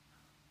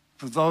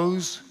 for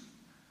those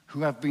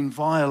who have been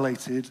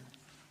violated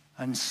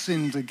and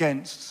sinned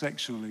against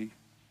sexually,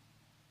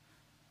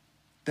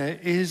 there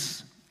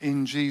is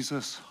in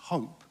Jesus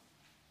hope.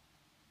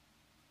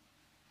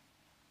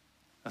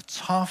 A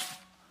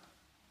tough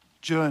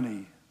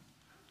journey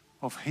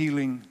of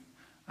healing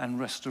and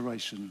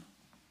restoration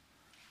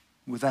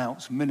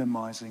without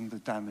minimizing the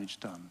damage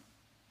done.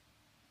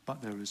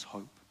 But there is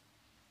hope.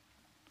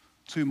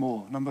 Two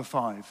more. Number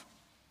five.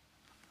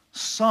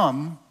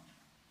 Some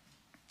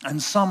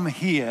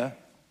here,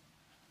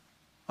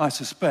 I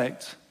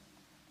suspect,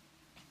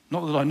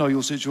 not that I know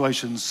your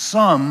situation,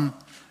 some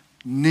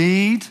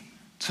need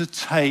to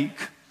take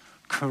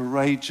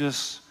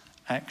courageous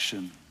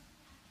action,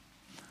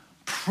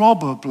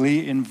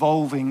 probably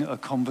involving a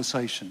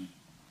conversation.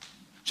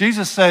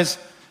 Jesus says,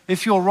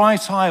 if your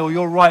right eye or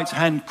your right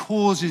hand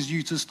causes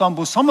you to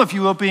stumble, some of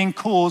you are being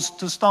caused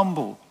to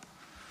stumble.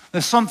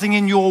 There's something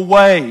in your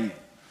way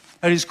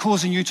that is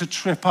causing you to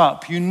trip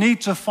up. You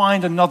need to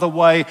find another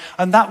way,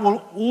 and that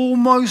will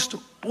almost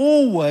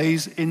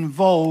always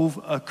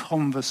involve a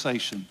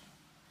conversation.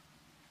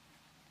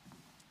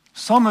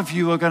 Some of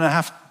you,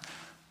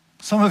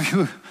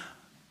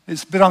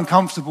 it's a bit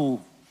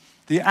uncomfortable.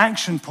 The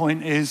action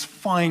point is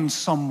find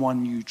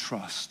someone you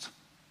trust.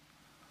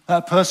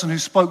 That person who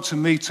spoke to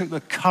me took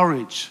the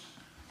courage,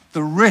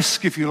 the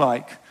risk, if you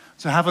like,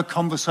 to have a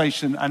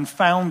conversation and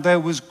found there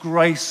was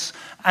grace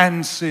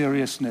and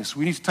seriousness.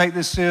 We need to take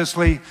this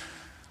seriously,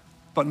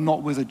 but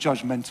not with a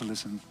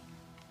judgmentalism.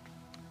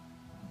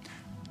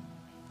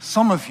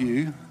 Some of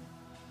you,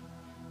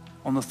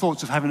 on the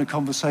thoughts of having a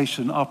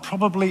conversation, are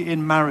probably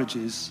in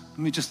marriages.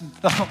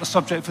 That's not the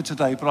subject for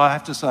today, but I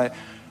have to say,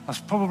 That's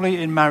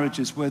probably in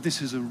marriages where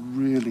this is a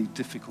really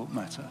difficult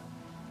matter.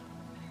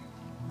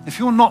 If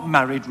you're not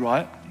married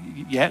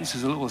yet, this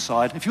is a little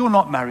aside, if you're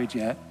not married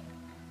yet,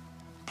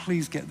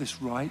 please get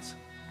this right.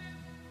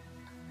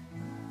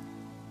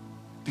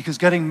 Because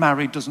getting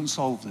married doesn't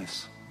solve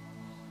this.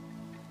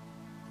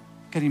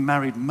 Getting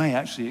married may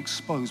actually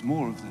expose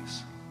more of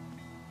this.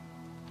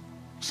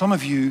 Some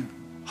of you,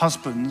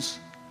 husbands,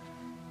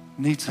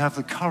 need to have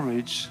the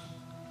courage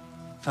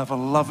to have a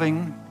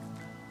loving,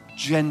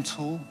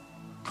 gentle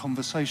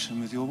conversation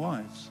with your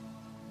wives.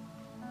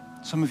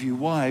 Some of you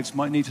wives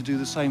might need to do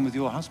the same with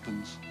your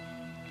husbands.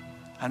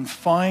 And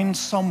find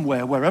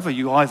somewhere, wherever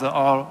you either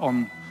are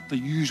on the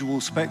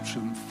usual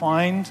spectrum,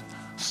 find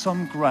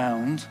some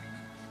ground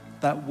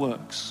that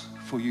works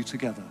for you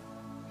together.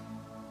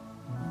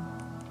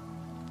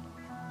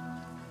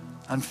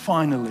 And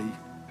finally,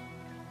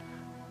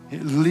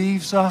 it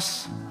leaves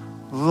us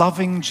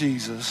loving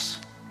Jesus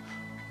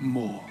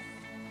more.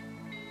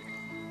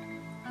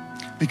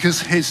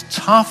 Because his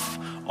tough,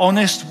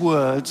 honest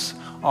words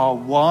are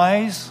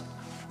wise,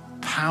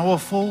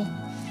 powerful,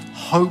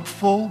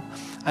 hopeful,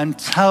 and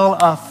tell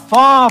a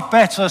far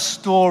better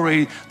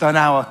story than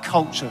our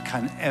culture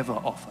can ever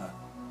offer.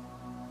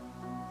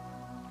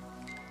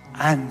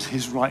 And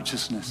his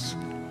righteousness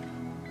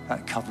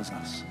that covers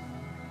us.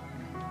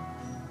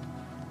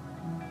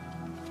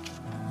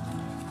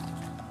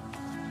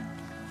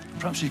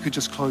 Perhaps you could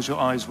just close your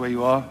eyes where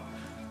you are.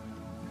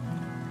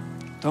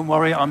 Don't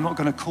worry, I'm not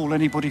going to call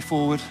anybody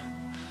forward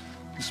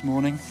this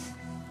morning.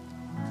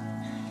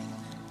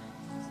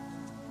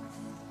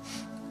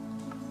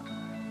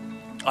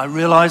 I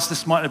realize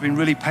this might have been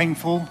really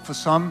painful for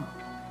some.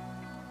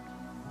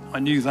 I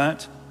knew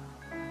that.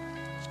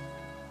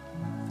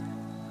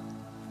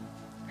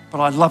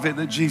 But I love it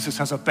that Jesus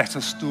has a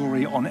better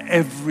story on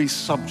every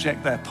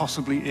subject there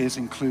possibly is,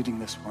 including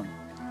this one.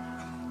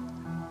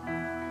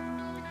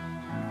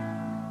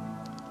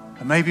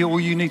 And maybe all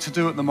you need to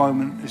do at the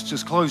moment is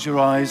just close your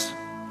eyes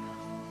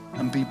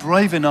and be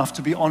brave enough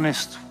to be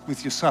honest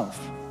with yourself.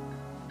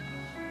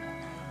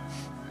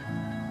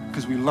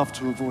 Because we love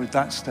to avoid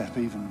that step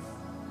even.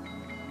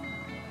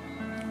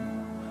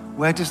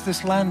 Where does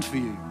this land for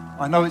you?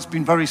 I know it's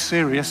been very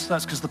serious.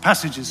 That's because the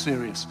passage is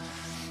serious.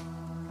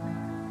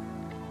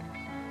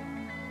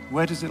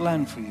 Where does it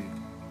land for you?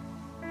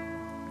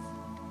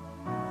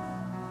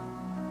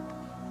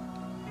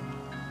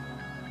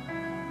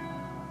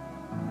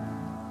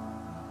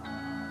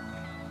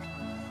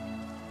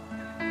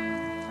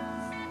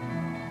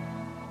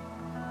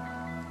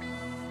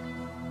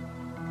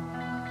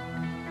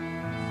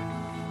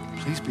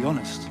 Please be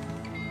honest.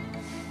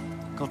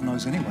 God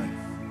knows anyway.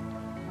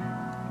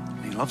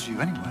 He loves you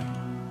anyway.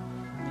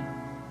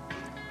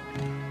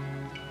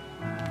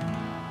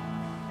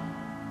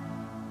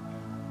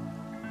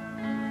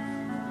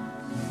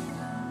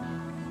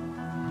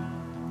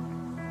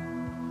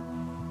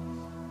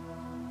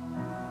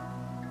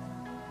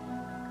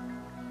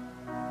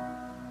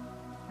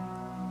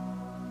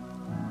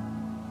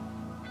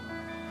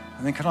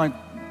 And then can I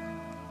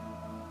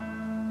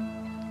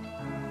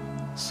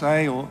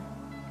say or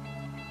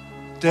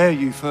dare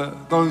you, for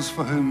those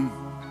for whom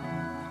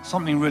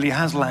something really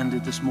has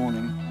landed this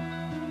morning,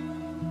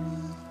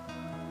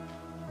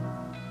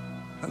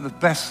 that the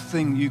best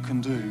thing you can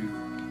do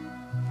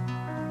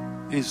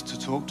is to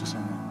talk to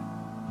someone.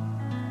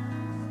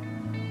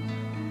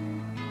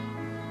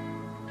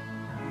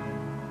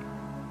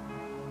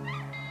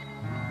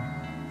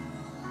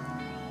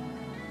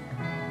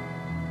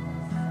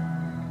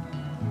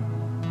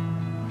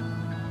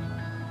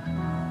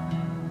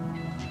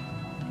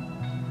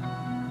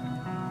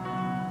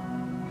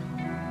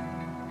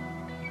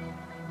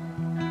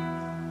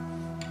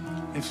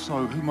 If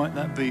so, who might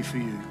that be for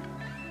you?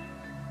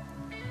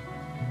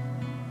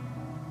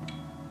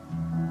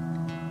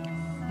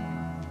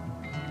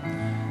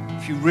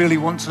 If you really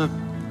want to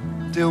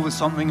deal with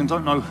something and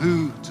don't know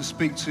who to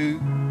speak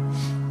to,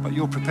 but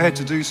you're prepared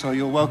to do so,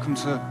 you're welcome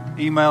to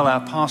email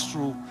our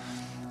pastoral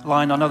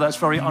line. I know that's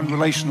very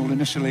unrelational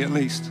initially, at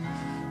least,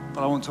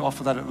 but I want to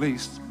offer that at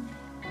least.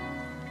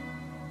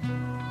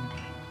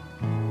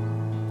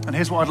 And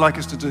here's what I'd like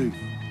us to do.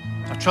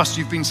 I trust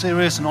you've been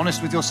serious and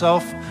honest with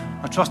yourself.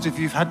 I trust if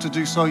you've had to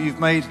do so,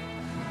 you've made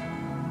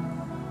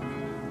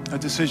a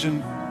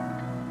decision.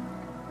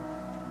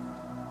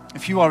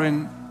 If you are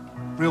in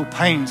real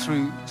pain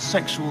through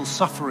sexual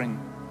suffering,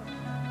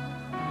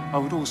 I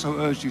would also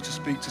urge you to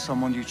speak to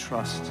someone you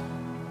trust.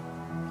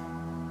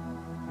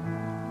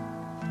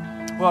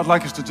 What I'd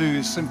like us to do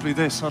is simply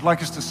this. I'd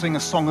like us to sing a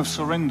song of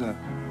surrender.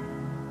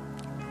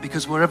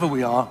 Because wherever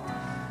we are,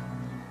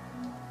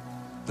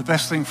 the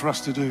best thing for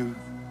us to do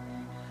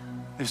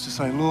is to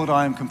say, Lord,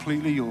 I am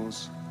completely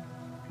yours.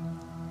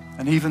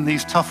 And even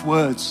these tough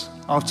words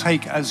I'll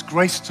take as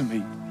grace to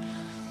me,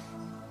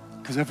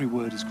 because every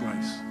word is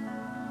grace.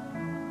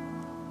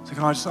 So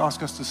can I just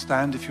ask us to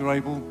stand if you're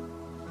able?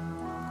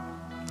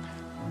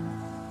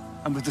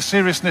 And with the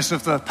seriousness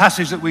of the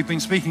passage that we've been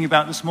speaking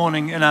about this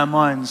morning in our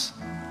minds,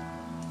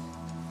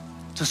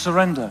 to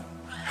surrender.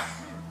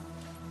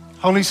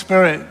 Holy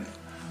Spirit,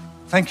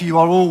 Thank you, you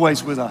are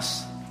always with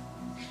us.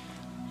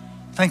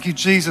 Thank you,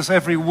 Jesus,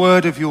 every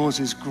word of yours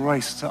is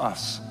grace to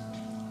us.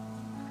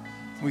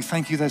 We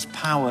thank you there's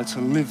power to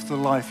live the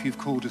life you've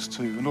called us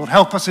to. And Lord,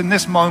 help us in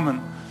this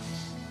moment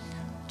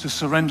to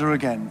surrender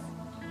again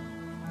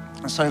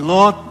and say,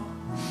 Lord,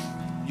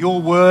 your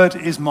word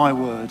is my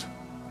word.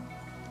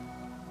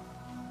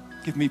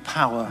 Give me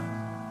power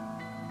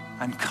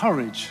and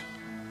courage.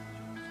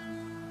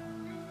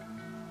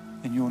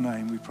 In your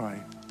name we pray.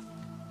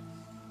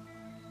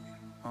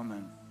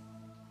 Amen.